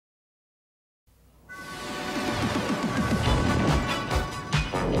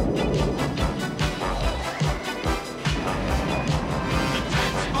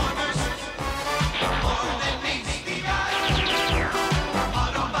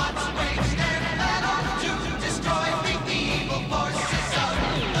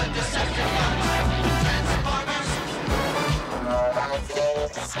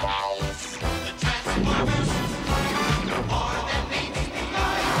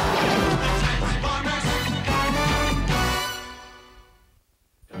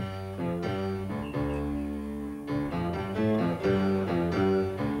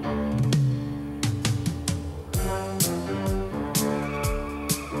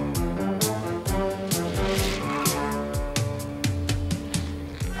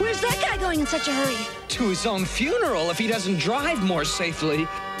in such a hurry? To his own funeral if he doesn't drive more safely.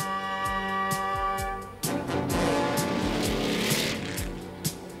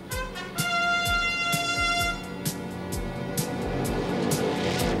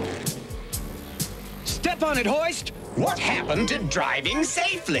 Step on it, Hoist! What happened to driving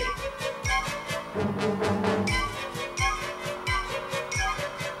safely?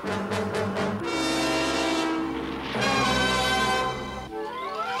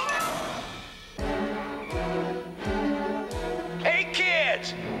 Hey,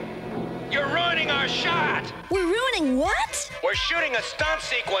 kids! You're ruining our shot! We're ruining what? We're shooting a stunt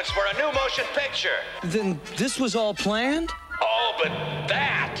sequence for a new motion picture. Then this was all planned? Oh, but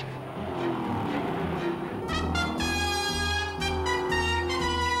that!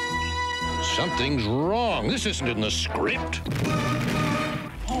 Something's wrong. This isn't in the script.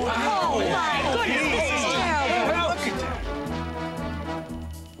 Oh, my goodness, this is terrible. Look at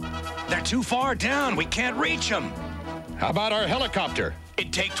that. They're too far down. We can't reach them. How about our helicopter?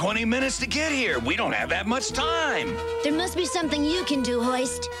 It'd take 20 minutes to get here. We don't have that much time. There must be something you can do,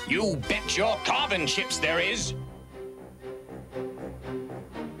 Hoist. You bet your carbon chips there is.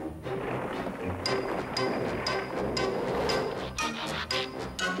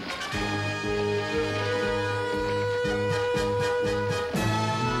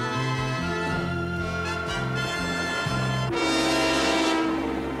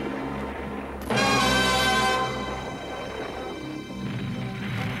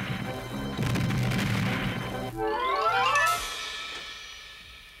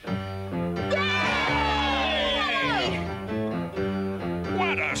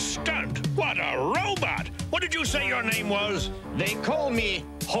 What a robot! What did you say your name was? They call me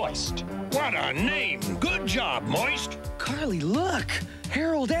Hoist. What a name! Good job, Moist. Carly, look!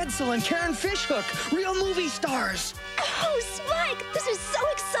 Harold Edsel and Karen Fishhook, real movie stars! Oh, Spike, this is so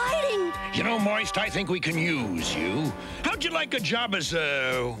exciting! You know, Moist, I think we can use you. How'd you like a job as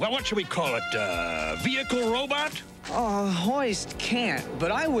well, what should we call it, vehicle robot? Hoist can't,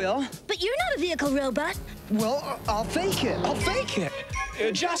 but I will. But you're not a vehicle robot. Well, I'll fake it. I'll fake it.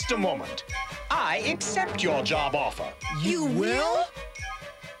 Just a moment. I accept your job offer. You will?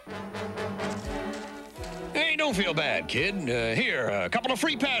 Hey, don't feel bad, kid. Here, a couple of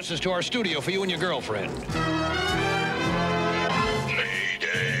free passes to our studio for you and your girlfriend.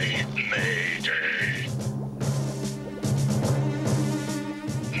 Mayday, mayday.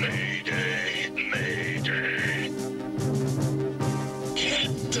 Mayday, mayday.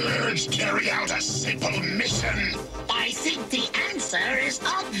 Can Dirge carry out a simple mission? I think the answer is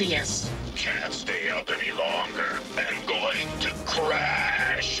obvious. Can't stay up any longer. I'm going to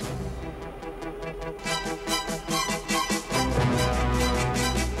crash.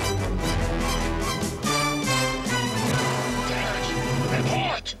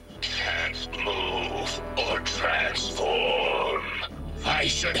 Report! Can't move or transform. I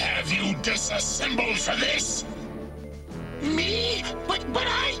should have you disassembled for this. Me? But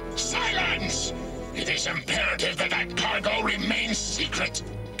I... Silence! It is imperative that that cargo remains secret.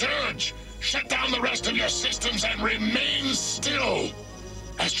 Dirge, shut down the rest of your systems and remain still.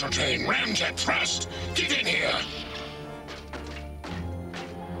 Astrotrain, Ramjet first. Get in here.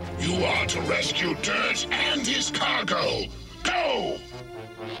 You are to rescue Dirge and his cargo. Go!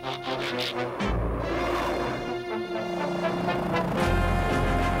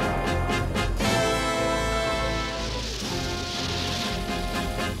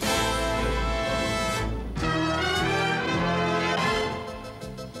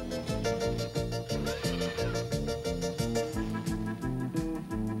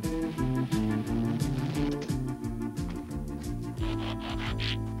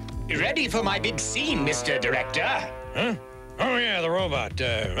 Ready for my big scene, Mr. Director? Huh? Oh, yeah, the robot.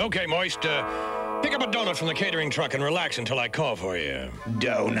 Okay, Moist, pick up a donut from the catering truck and relax until I call for you.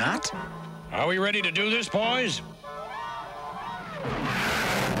 Donut? Are we ready to do this, boys?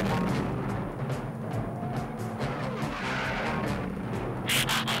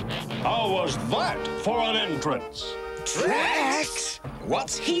 How was that for an entrance? Drax?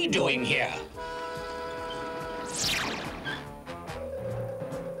 What's he doing here?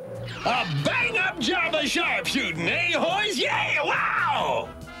 A bang-up job of sharpshooting, eh, Hoist? Yeah, wow!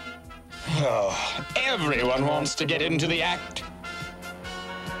 Oh, everyone wants to get into the act.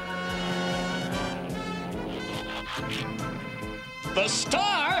 The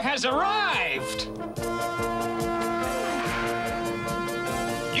star has arrived!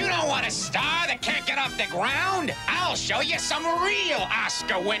 You don't want a star that can't get off the ground? I'll show you some real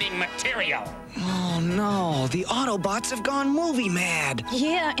Oscar-winning material. Oh, no. The Autobots have gone movie mad.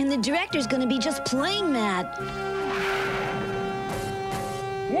 Yeah, and the director's gonna be just plain mad.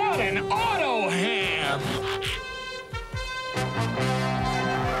 What an auto ham!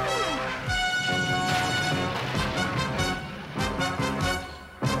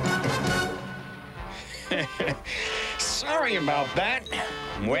 Sorry about that.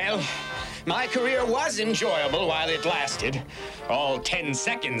 Well, my career was enjoyable while it lasted. All 10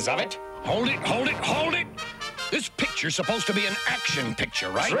 seconds of it. Hold it, hold it, hold it! This picture's supposed to be an action picture,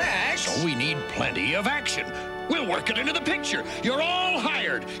 right? Correct. So we need plenty of action. We'll work it into the picture. You're all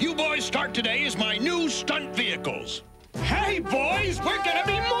hired. You boys start today as my new stunt vehicles. Hey, boys, we're gonna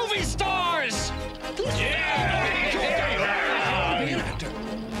be movie stars!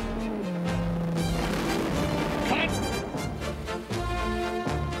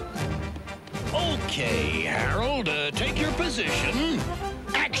 Okay, Harold, take your position.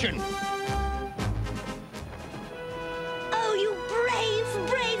 Action! Oh, you brave,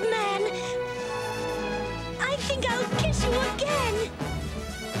 brave man. I think I'll kiss you again.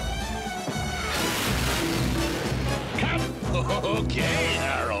 Cut! Okay,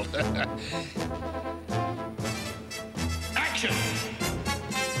 Harold. Action!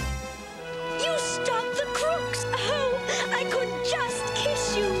 You stopped the crooks. Oh, I could just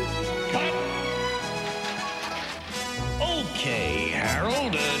kiss you. Cut! Okay,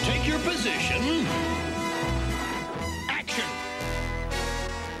 Harold, take your position. Action!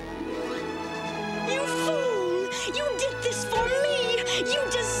 You fool! You did this for me! You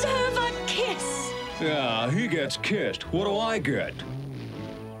deserve a kiss! Yeah, he gets kissed. What do I get?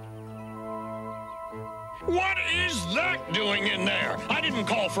 What is that doing in there? I didn't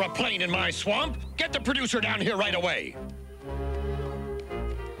call for a plane in my swamp. Get the producer down here right away.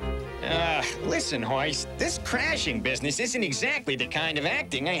 Listen, Hoist, this crashing business isn't exactly the kind of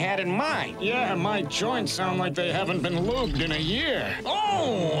acting I had in mind. Yeah, my joints sound like they haven't been lubed in a year.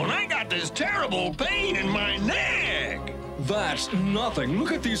 Oh, and I got this terrible pain in my neck. That's nothing.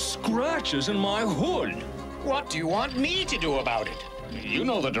 Look at these scratches in my hood. What do you want me to do about it? You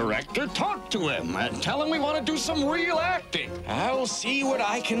know the director. Talk to him and tell him we want to do some real acting. I'll see what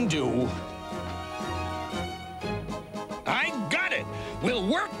I can do. I got it. We'll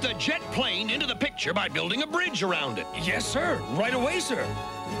work the jet plane into the picture by building a bridge around it. Yes, sir. Right away, sir.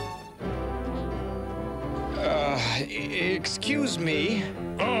 Excuse me.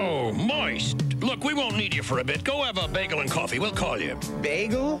 Oh, moist. Look, we won't need you for a bit. Go have a bagel and coffee. We'll call you.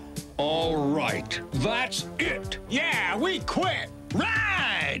 Bagel? All right, that's it. Yeah, we quit.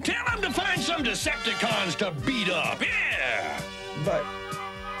 Right! Tell them to find some Decepticons to beat up. Yeah! But...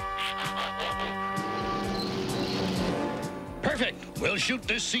 Perfect. We'll shoot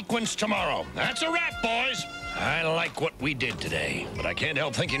this sequence tomorrow. That's a wrap, boys. I like what we did today, but I can't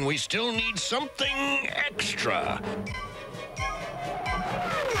help thinking we still need something extra.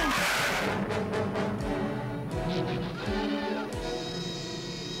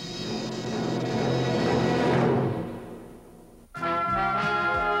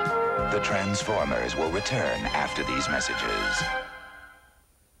 The Transformers will return after these messages.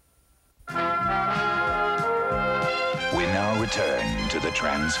 We now return to the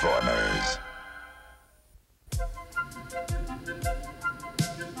Transformers.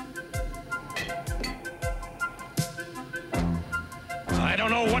 I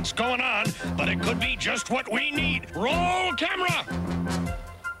don't know what's going on, but it could be just what we need. Roll camera!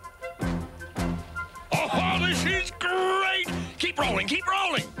 Oh, this is great! Keep rolling, keep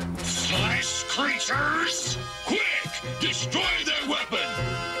rolling! Flesh creatures! Quick! Destroy their weapon!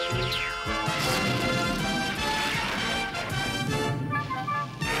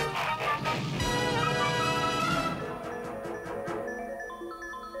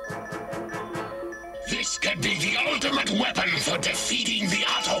 This could be the ultimate weapon for defeating the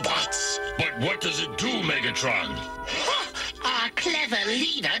Autobots. But what does it do, Megatron? Our clever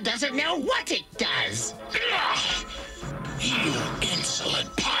leader doesn't know what it does. Ugh! You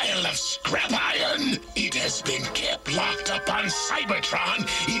insolent pile of scrap iron! It has been kept locked up on Cybertron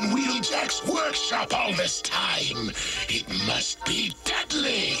in Wheeljack's workshop all this time. It must be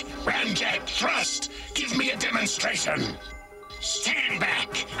deadly! Ramjet, thrust! Give me a demonstration! Stand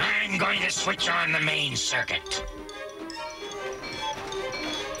back. I'm going to switch on the main circuit.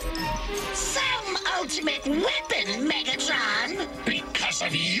 Some ultimate weapon, Megatron! Because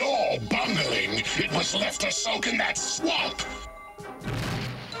of your bungling, it was left to soak in that swamp!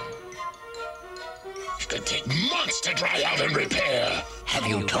 It could take months to dry out and repair. Have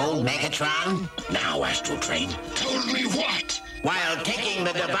you told Megatron? Now, Astro Train, told me what? While taking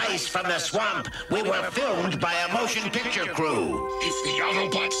the device from the swamp, we were filmed by a motion picture crew. If the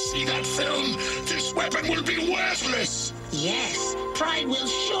Autobots see that film, this weapon will be worthless. Yes, Pride will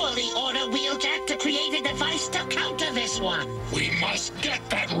surely order Wheeljack to create a device to counter this one. We must get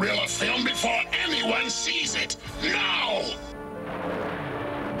that reel of film before anyone sees it. Now!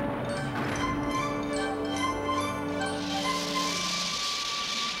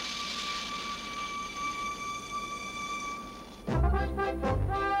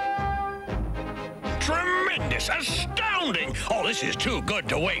 Tremendous! Astounding! Oh, this is too good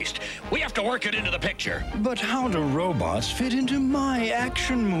to waste. We have to work it into the picture. But how do robots fit into my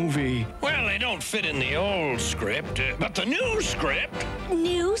action movie? Well, they don't fit in the old script, but the new script...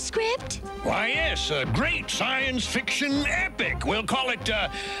 New script? Why, yes, a great science fiction epic. We'll call it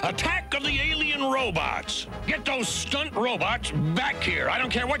Attack of the Alien Robots. Get those stunt robots back here. I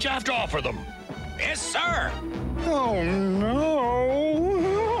don't care what you have to offer them. Yes, sir. Oh, no.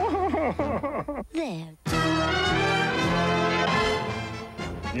 There.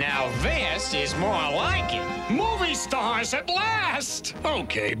 Now this is more like it. Movie stars at last.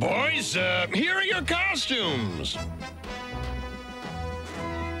 Okay, boys, here are your costumes.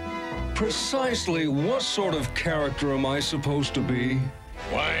 Precisely what sort of character am I supposed to be?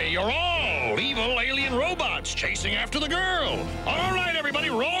 Why, you're all evil alien robots chasing after the girl. All right, everybody,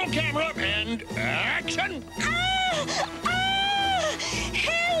 roll camera and action. Ah! Ah!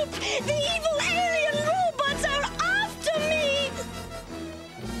 Help! The evil alien robots are after me!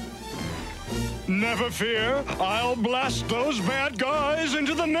 Never fear, I'll blast those bad guys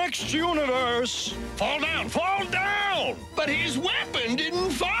into the next universe. Fall down, fall down! But his weapon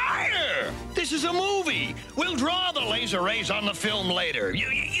didn't fire! This is a movie. We'll draw the laser rays on the film later.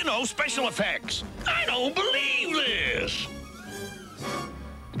 You know, special effects. I don't believe this.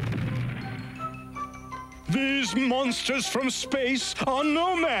 These monsters from space are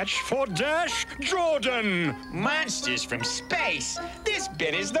no match for Dash Jordan. Monsters from space? This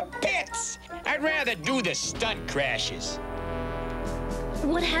bit is the pits. I'd rather do the stunt crashes.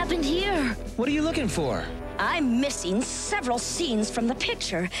 What happened here? What are you looking for? I'm missing several scenes from the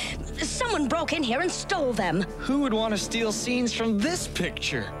picture. Someone broke in here and stole them. Who would want to steal scenes from this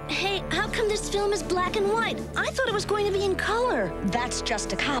picture? Hey, how come this film is black and white? I thought it was going to be in color. That's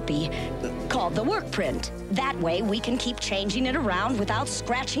just a copy, called the work print. That way we can keep changing it around without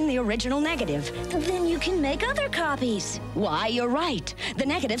scratching the original negative. Then you can make other copies. Why, you're right. The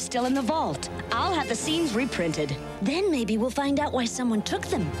negative's still in the vault. I'll have the scenes reprinted. Then maybe we'll find out why someone took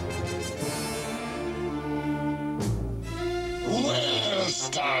them. Well,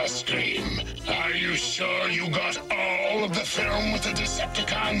 Starscream, are you sure you got all of the film with the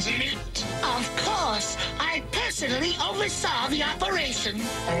Decepticons in it? Of course. I personally oversaw the operation.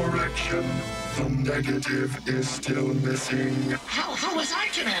 Correction. The negative is still missing. How was I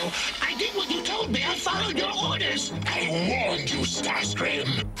to know? I did what you told me. I followed your orders. I warned you,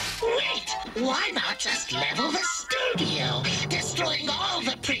 Starscream. Wait, why not just level the studio, destroying all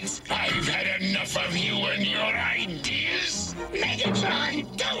the prints? I've had enough of you and your ideas. Megatron,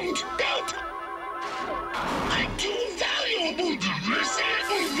 don't! I'm too valuable to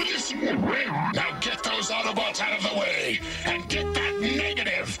recycle this. Now get those Autobots out of the way and get that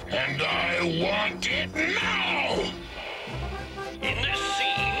negative. And I want it now. In this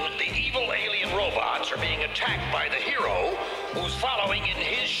scene, the evil alien robots are being attacked by the hero who's following in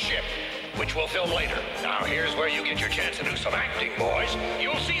his ship, which we'll film later. Now, here's where you get your chance to do some acting, boys.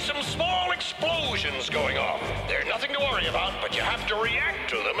 You'll see some small explosions going off. They're nothing to worry about, but you have to react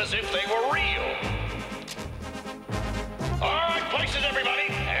to them as if they were real. All right, places, everybody,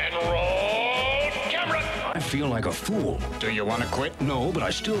 and roll camera. I feel like a fool. Do you want to quit? No, but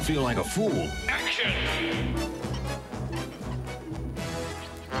I still feel like a fool. Action!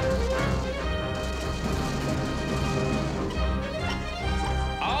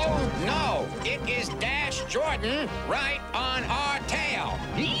 Oh, no. It is Dash Jordan right on our tail.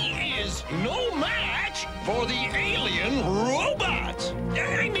 He is no match for the alien robots.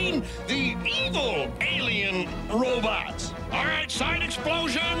 I mean, the evil alien robots. All right, side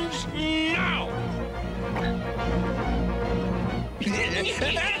explosions now.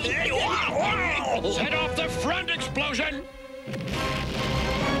 Set off the front explosion.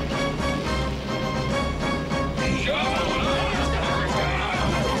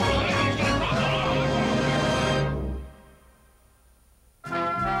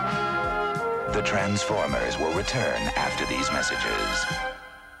 The Transformers will return after these messages.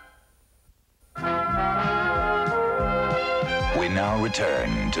 We now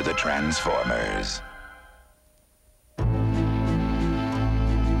return to the Transformers.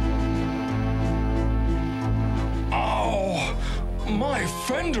 Oh, my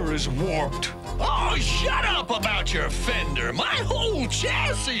fender is warped. Oh, shut up about your fender. My whole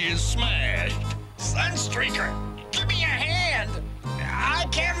chassis is smashed. Sunstreaker, give me a hand.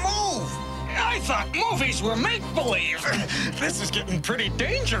 thought movies were make-believe. This is getting pretty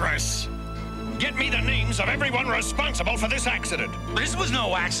dangerous. Get me the names of everyone responsible for this accident. This was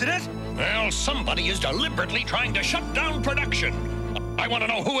no accident. Well, somebody is deliberately trying to shut down production. I want to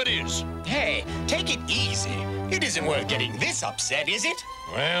know who it is. Hey, take it easy. It isn't worth getting this upset, is it?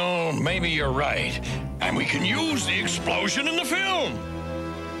 Well, maybe you're right. And we can use the explosion in the film.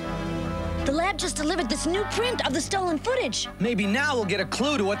 The lab just delivered this new print of the stolen footage. Maybe now we'll get a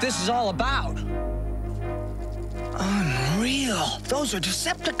clue to what this is all about. Unreal. Those are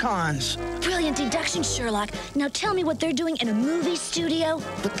Decepticons. Brilliant deduction, Sherlock. Now tell me what they're doing in a movie studio.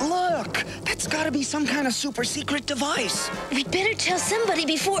 But look, that's gotta be some kind of super secret device. We'd better tell somebody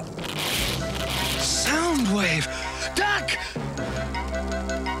before... Soundwave. Duck!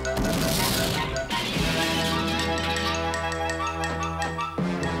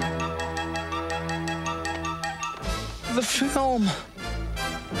 The film.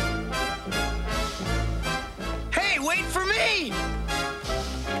 Hey, wait for me!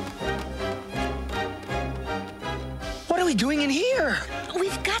 What are we doing in here?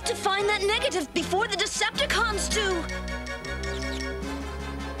 We've got to find that negative before the Decepticons do.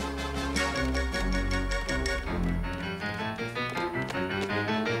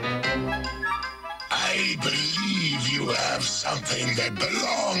 I believe you have something that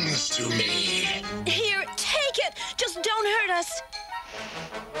belongs to me. Here, take it. Just don't hurt us.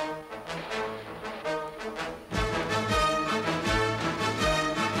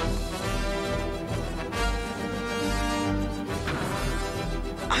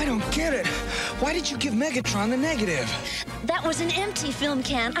 I don't get it. Why did you give Megatron the negative? That was an empty film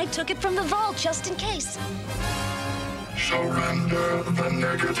can. I took it from the vault just in case. Surrender the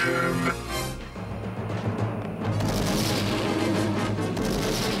negative.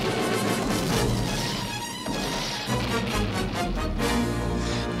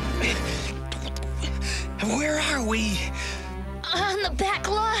 Where are we? On the back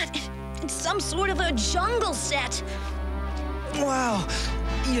lot. It's some sort of a jungle set. Wow.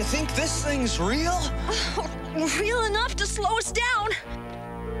 You think this thing's real? Real enough to slow us down.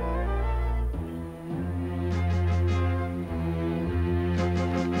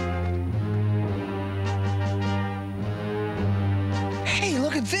 Hey,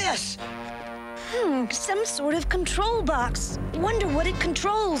 look at this. Some sort of control box. Wonder what it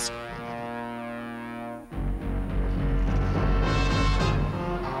controls.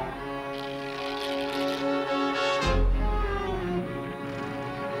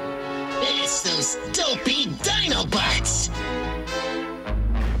 It's those dopey Dinobots!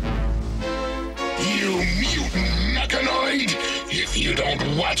 You mutant mechanoid! If you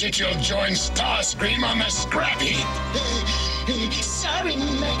don't watch it, you'll join Starscream on the Scrappy! Sorry,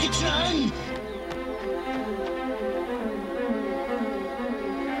 Megatron!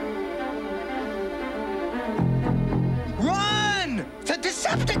 Run! The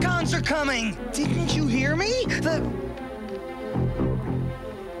Decepticons are coming! Didn't you hear me?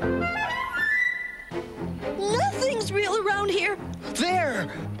 Nothing's real around here. There!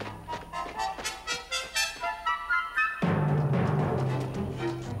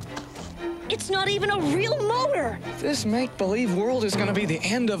 It's not even a real motor. This make-believe world is gonna be the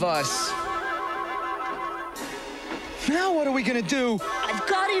end of us. Now what are we gonna do? I've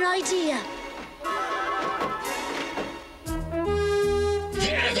got an idea.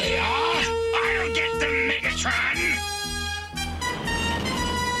 There they are! I'll get them, Megatron!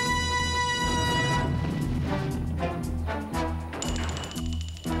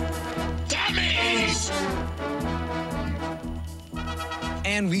 Dummies!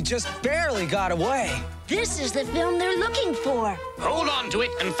 And we just barely got away. This is the film they're looking for. Hold on to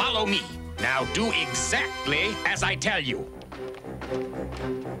it and follow me. Now do exactly as I tell you.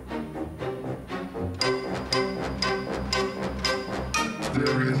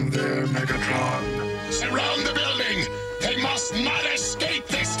 They're in there, Megatron. Surround the building! They must not escape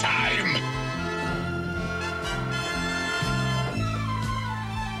this time!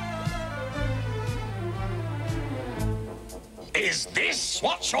 Is this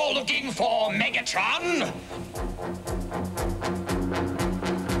what you're looking for, Megatron?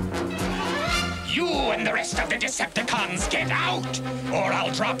 You and the rest of the Decepticons get out, or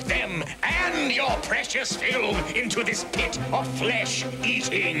I'll drop them and your precious film into this pit of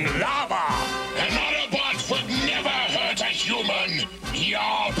flesh-eating lava. An Autobot would never hurt a human!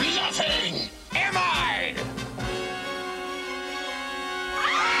 You're bluffing! Am I?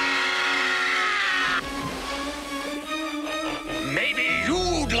 Maybe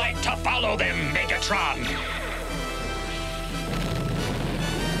you'd like to follow them, Megatron.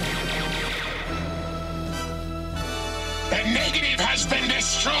 The negative has been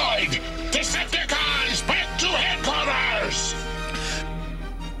destroyed! Decepticons!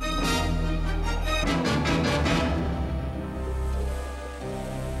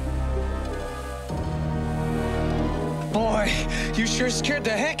 scared the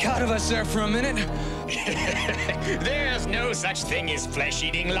heck out of us there for a minute. There's no such thing as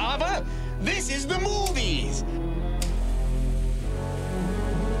flesh-eating lava. This is the movies.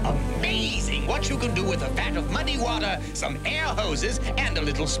 Amazing what you can do with a vat of muddy water, some air hoses, and a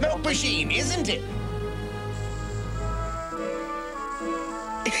little smoke machine, isn't it?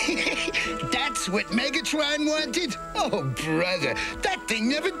 That's what Megatron wanted? Oh, brother, that thing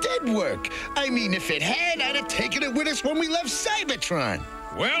never did work. I mean, if it had, I'd have taken it with us when we left Cybertron.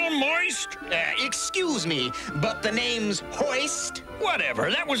 Well, Moist? Excuse me, but the name's Hoist? Whatever.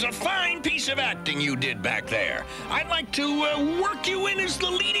 That was a fine piece of acting you did back there. I'd like to work you in as the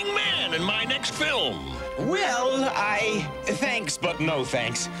leading man in my next film. Well, thanks, but no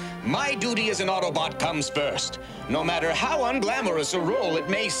thanks. My duty as an Autobot comes first, no matter how unglamorous a role it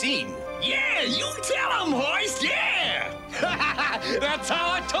may seem. Yeah, you tell him, Hoist, yeah! That's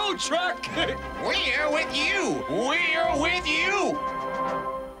how I tow truck. We're with you. We're with you.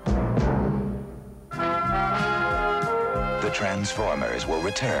 The Transformers will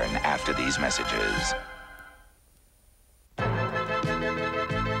return after these messages.